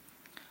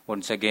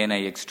Once again, I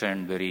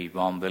extend very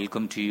warm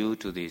welcome to you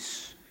to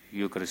this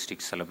Eucharistic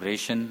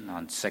celebration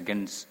on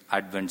second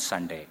Advent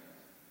Sunday.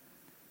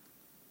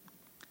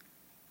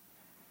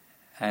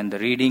 And the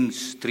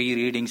readings, 3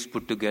 readings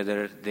put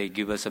together, they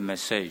give us a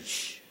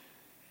message.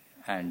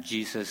 And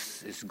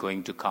Jesus is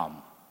going to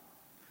come.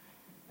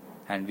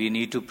 And we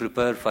need to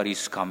prepare for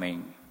His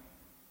coming.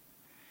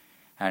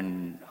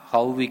 And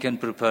how we can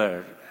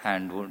prepare,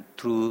 and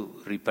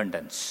through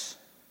repentance.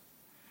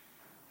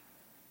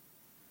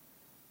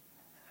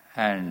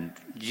 And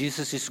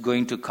Jesus is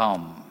going to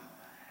come,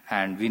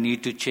 and we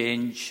need to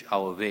change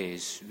our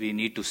ways. We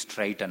need to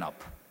straighten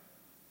up.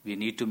 We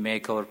need to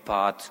make our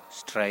path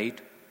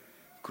straight.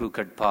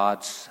 Crooked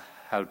paths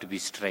have to be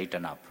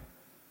straightened up.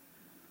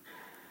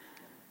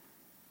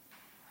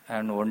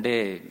 And one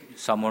day,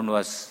 someone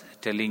was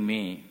telling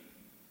me,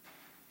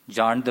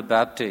 John the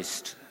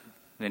Baptist,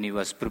 when he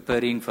was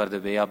preparing for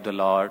the way of the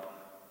Lord,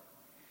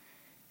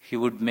 he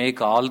would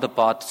make all the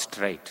paths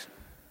straight.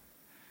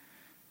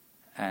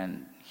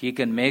 And he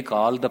can make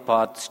all the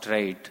paths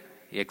straight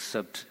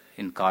except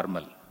in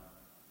Carmel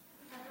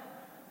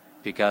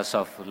because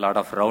of a lot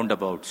of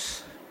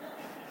roundabouts.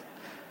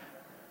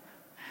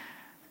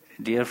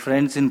 Dear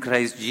friends in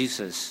Christ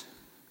Jesus,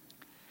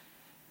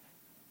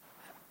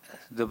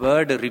 the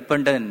word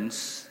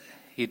repentance,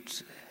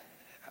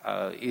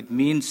 it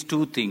means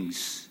 2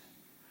 things: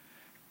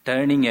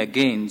 turning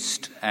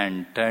against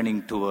and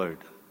turning toward.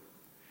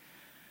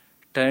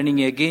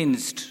 Turning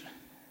against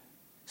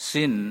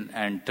sin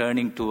and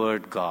turning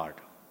toward God.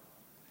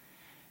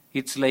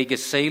 It's like a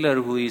sailor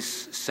who is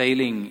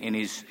sailing in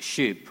his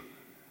ship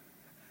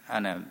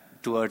and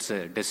towards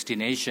a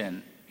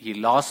destination. He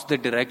lost the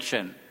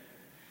direction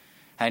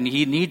and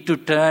he need to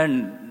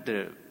turn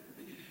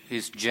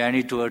his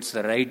journey towards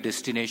the right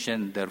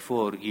destination.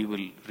 Therefore, he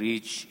will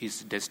reach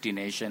his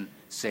destination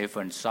safe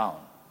and sound.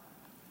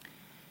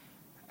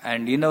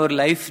 And in our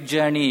life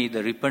journey,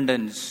 the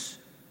repentance,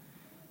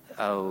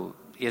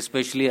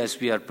 especially as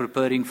we are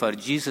preparing for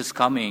Jesus'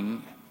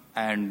 coming,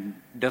 and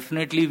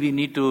definitely we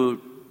need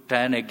to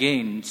turn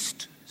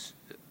against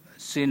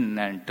sin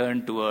and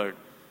turn toward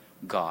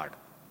God.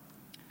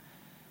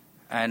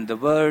 And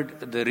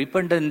the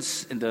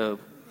repentance in the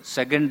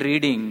second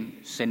reading,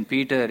 St.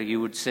 Peter, he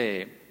would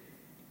say,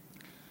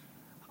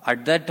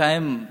 at that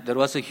time there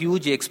was a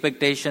huge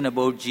expectation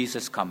about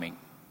Jesus coming.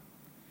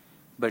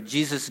 But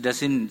Jesus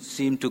doesn't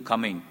seem to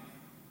coming.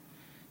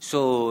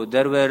 So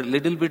there were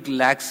little bit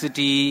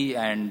laxity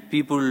and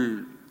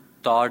people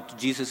thought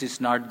Jesus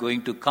is not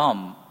going to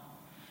come.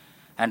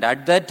 And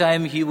at that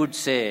time he would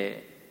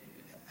say,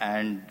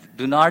 and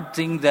do not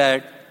think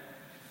that,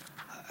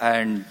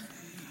 and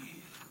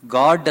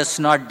God does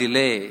not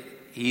delay,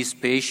 He is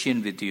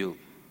patient with you.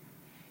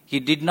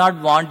 He did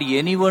not want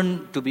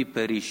anyone to be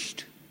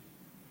perished.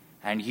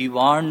 And He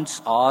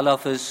wants all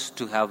of us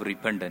to have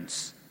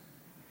repentance.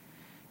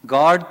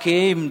 God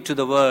came to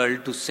the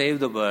world to save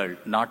the world,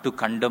 not to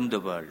condemn the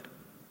world.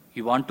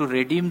 He wants to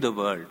redeem the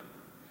world.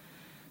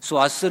 So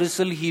as a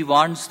result, He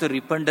wants the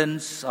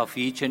repentance of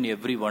each and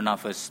every one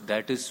of us.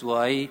 That is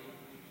why,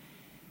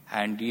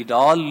 and it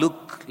all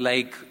look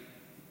like,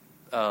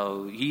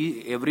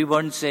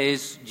 everyone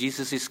says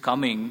Jesus is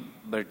coming,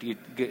 but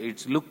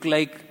it's look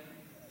like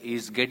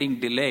He's getting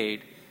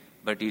delayed,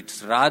 but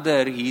it's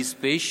rather He is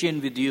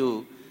patient with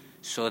you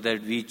so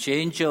that we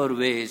change our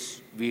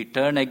ways, we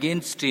turn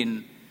against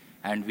sin,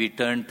 and we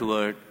turn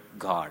toward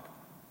God.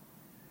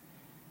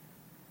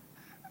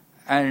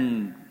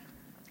 And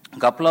a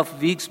couple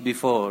of weeks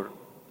before,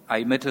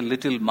 I met a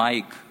little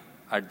Mike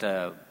at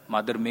the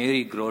Mother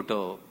Mary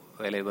grotto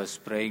while I was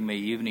praying my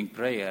evening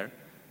prayer.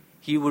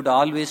 He would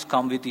always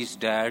come with his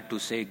dad to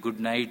say good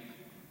night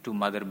to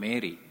Mother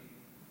Mary.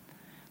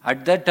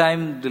 At that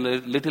time, the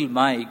little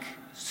Mike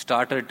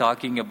started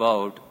talking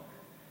about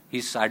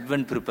his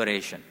Advent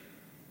preparation.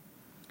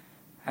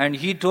 And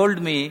he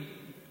told me,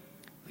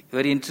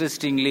 very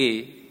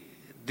interestingly,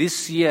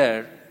 this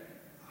year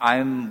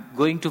I'm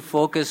going to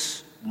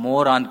focus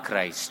more on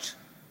Christ.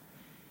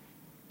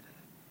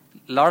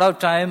 A lot of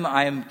time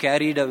I am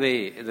carried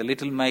away, the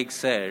little Mike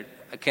said,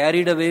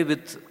 carried away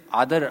with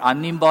other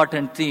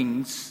unimportant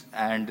things,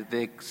 and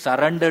they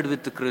surrendered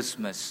with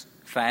Christmas,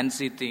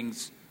 fancy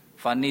things,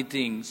 funny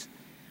things.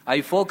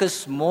 I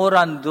focus more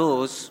on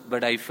those,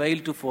 but I fail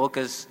to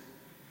focus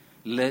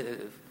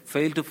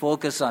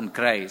on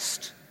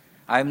Christ.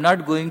 I'm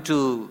not going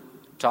to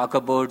talk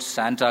about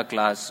Santa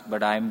Claus,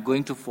 but I'm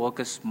going to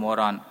focus more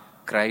on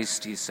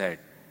Christ, he said.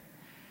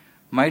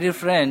 My dear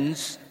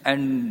friends,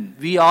 and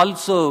we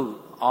also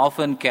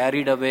often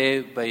carried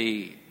away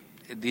by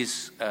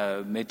this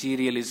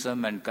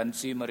materialism and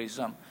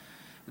consumerism.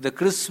 The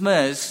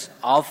Christmas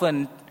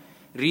often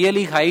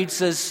really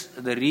hides us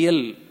the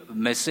real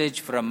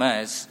message from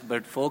us,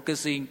 but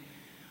focusing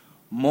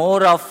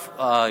more of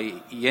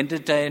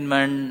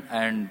entertainment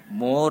and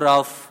more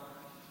of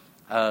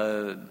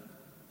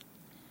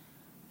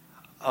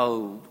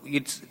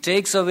it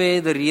takes away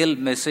the real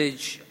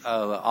message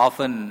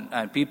often,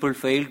 and people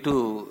fail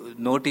to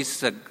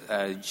notice that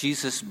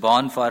Jesus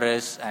born for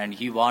us and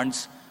He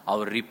wants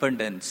our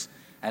repentance.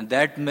 And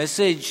that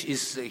message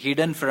is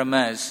hidden from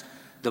us.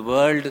 The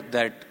world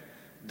that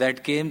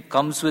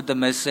comes with the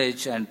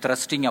message and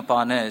thrusting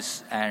upon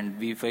us, and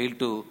we fail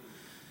to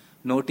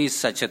notice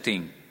such a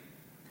thing.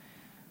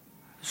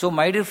 So,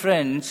 my dear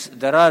friends,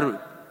 there are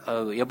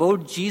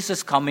about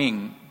Jesus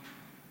coming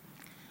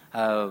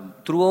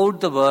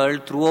throughout the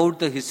world, throughout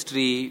the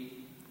history.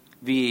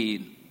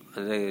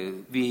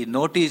 We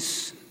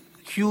notice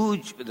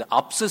the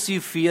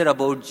obsessive fear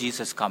about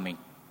Jesus coming.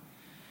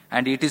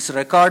 And it is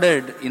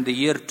recorded in the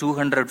year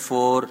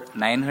 204,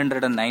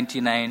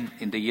 999,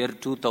 in the year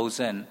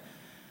 2000.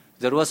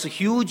 There was a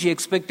huge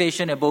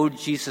expectation about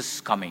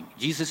Jesus coming.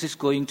 Jesus is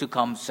going to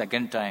come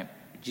second time.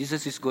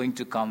 Jesus is going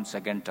to come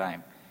second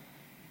time.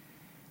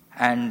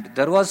 And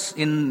there was,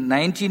 in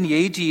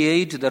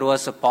 1988, there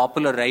was a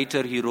popular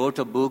writer. He wrote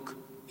a book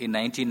in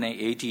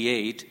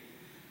 1988,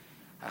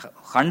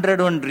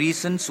 101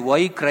 Reasons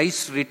Why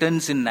Christ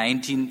Returns in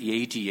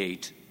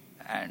 1988.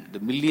 And the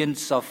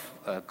millions of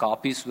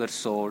copies were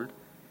sold.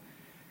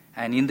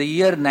 And in the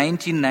year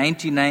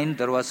 1999,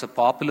 there was a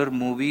popular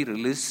movie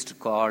released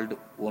called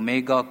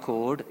Omega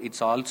Code.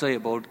 It's also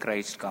about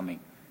Christ coming.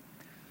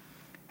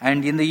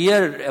 And in the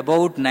year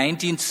about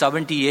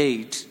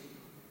 1978,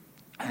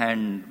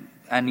 and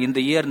in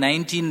the year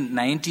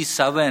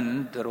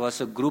 1997, there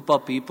was a group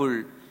of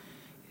people,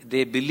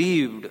 they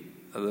believed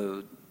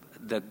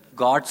that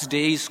God's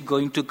day is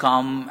going to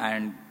come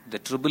and the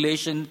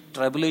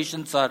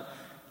tribulations are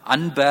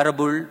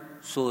unbearable,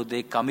 so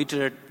they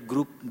committed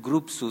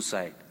group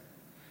suicide.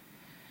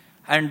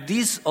 And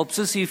this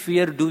obsessive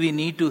fear do we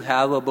need to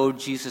have about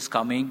Jesus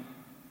coming?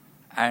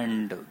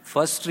 And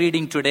first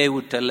reading today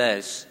would tell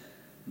us,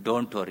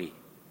 don't worry.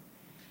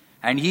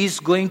 And he is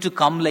going to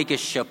come like a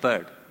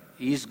shepherd.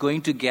 He is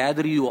going to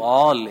gather you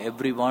all,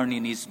 everyone,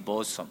 in his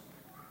bosom.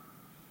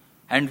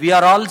 And we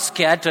are all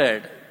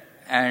scattered,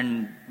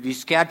 and we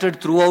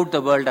scattered throughout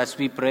the world as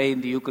we pray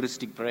in the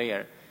Eucharistic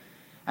prayer.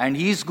 And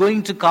he is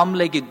going to come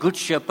like a good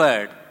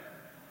shepherd,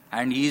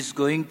 and he is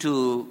going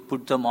to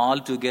put them all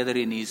together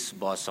in his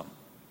bosom.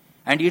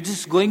 And it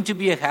is going to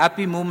be a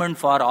happy moment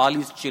for all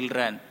his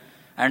children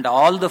and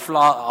all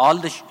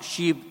the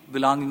sheep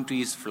belonging to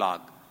his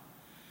flock.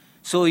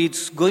 So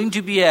it's going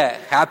to be a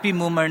happy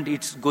moment,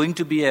 it's going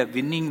to be a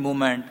winning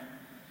moment,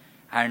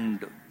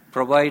 and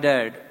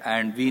provided,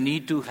 and we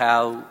need to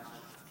have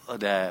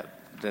the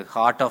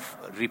heart of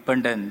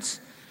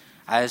repentance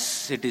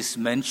as it is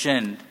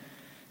mentioned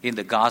in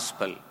the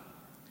gospel.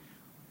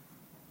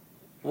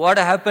 What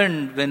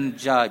happened when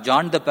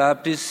John the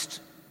Baptist,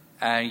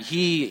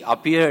 he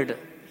appeared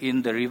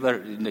in the river,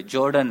 in the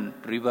Jordan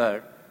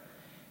River?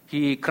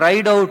 He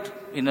cried out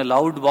in a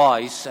loud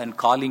voice and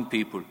calling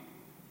people.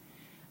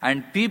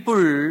 And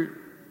people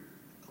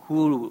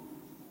who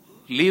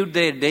lived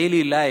their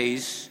daily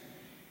lives,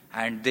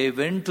 and they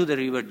went to the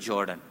river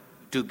Jordan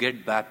to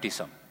get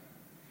baptism.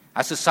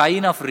 As a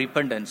sign of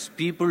repentance,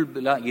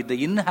 the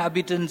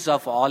inhabitants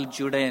of all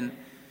Judean,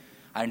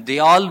 and they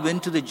all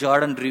went to the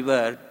Jordan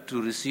River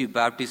to receive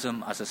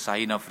baptism as a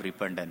sign of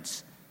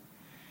repentance.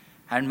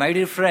 And my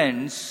dear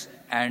friends,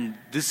 and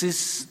this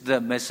is the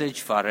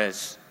message for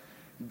us,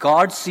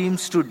 God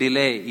seems to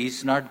delay.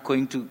 He's not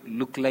going to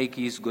look like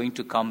he's going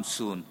to come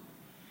soon.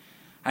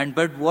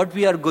 But what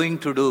we are going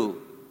to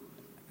do,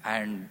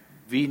 and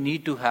we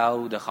need to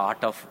have the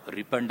heart of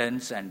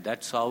repentance, and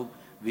that's how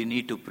we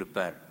need to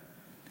prepare.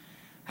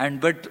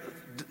 But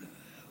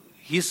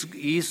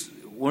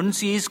once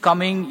he is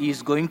coming, he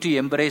is going to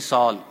embrace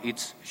all.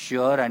 It's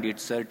sure and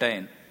it's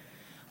certain.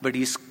 But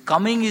his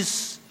coming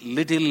is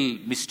little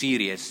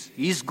mysterious.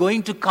 He is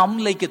going to come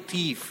like a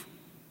thief.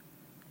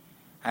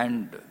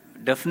 And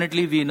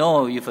definitely we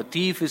know if a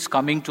thief is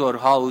coming to our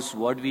house,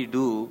 what we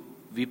do,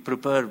 we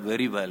prepare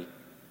very well.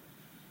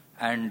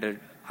 And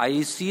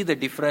I see the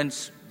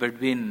difference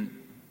between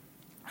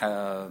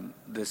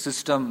the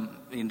system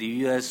in the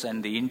US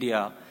and the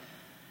India,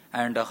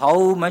 and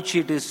how much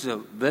it is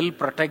well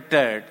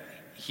protected.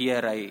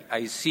 Here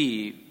I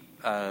see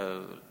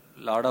a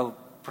lot of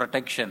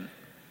protection.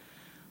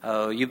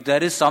 If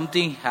there is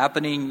something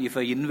happening, if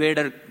an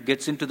invader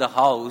gets into the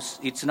house,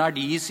 it's not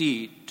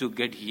easy to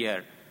get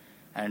here.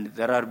 And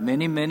there are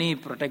many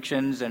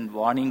protections and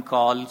warning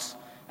calls,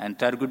 and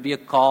there could be a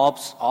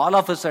cops, all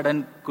of a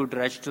sudden could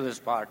rush to the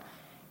spot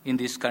in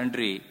this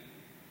country.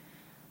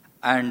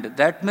 And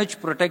that much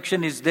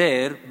protection is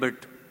there,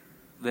 but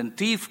when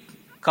thief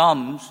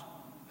comes,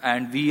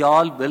 and we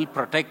all well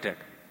protected.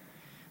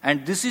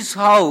 And this is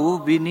how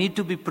we need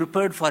to be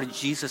prepared for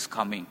Jesus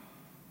coming.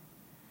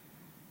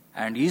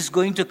 And he's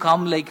going to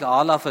come like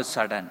all of a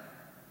sudden.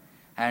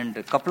 And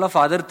a couple of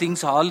other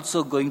things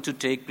also going to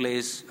take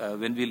place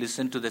when we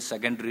listen to the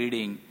second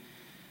reading.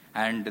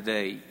 And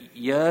the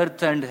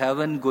earth and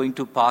heaven going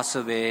to pass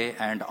away,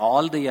 and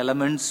all the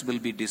elements will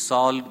be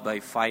dissolved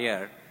by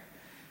fire.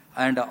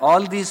 And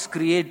all these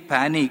create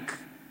panic.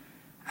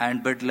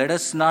 But let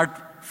us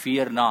not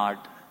fear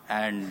not.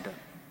 And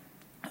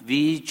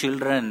we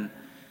children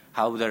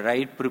have the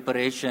right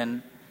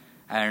preparation,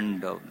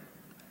 and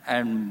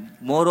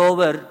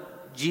moreover,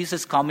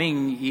 Jesus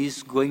coming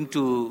is going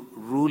to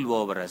rule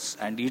over us,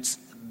 and it's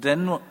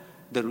then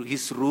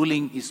his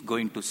ruling is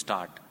going to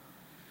start.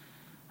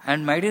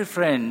 And my dear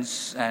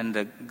friends, and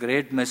the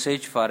great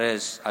message for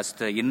us as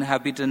the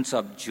inhabitants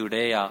of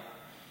Judea,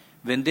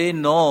 when they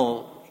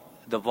know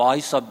the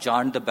voice of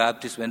John the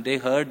Baptist, when they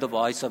heard the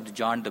voice of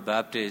John the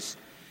Baptist,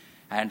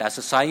 and as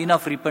a sign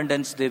of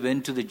repentance, they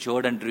went to the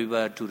Jordan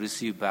River to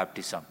receive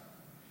baptism.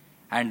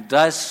 And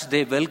thus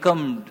they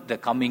welcomed the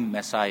coming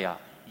Messiah,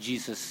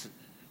 Jesus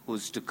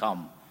who's to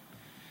come.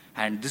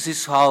 And this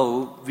is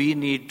how we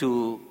need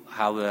to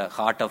have a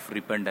heart of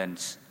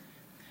repentance.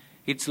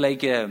 It's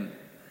like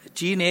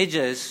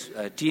teenagers,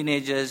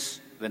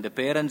 when the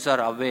parents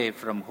are away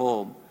from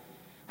home,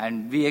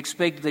 and we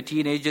expect the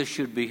teenagers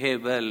should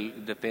behave well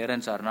if the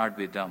parents are not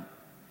with them.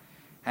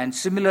 And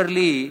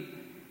similarly,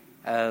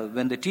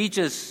 when the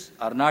teachers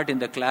are not in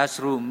the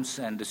classrooms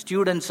and the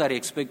students are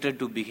expected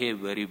to behave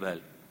very well.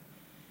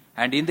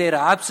 And in their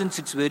absence,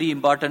 it's very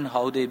important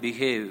how they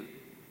behave,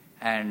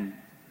 and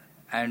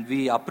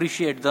we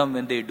appreciate them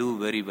when they do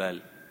very well.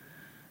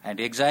 And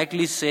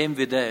exactly same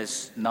with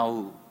us.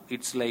 Now,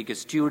 it's like a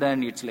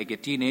student, it's like a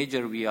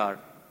teenager we are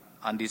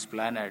on this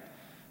planet.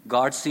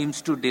 God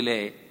seems to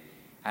delay,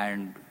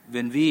 and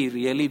when we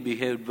really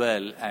behave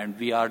well, and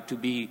we are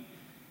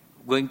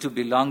going to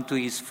belong to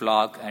his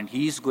flock, and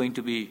he is going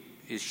to be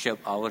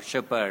our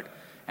shepherd,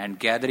 and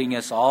gathering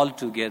us all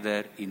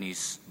together in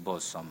his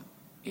bosom.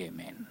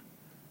 Amen.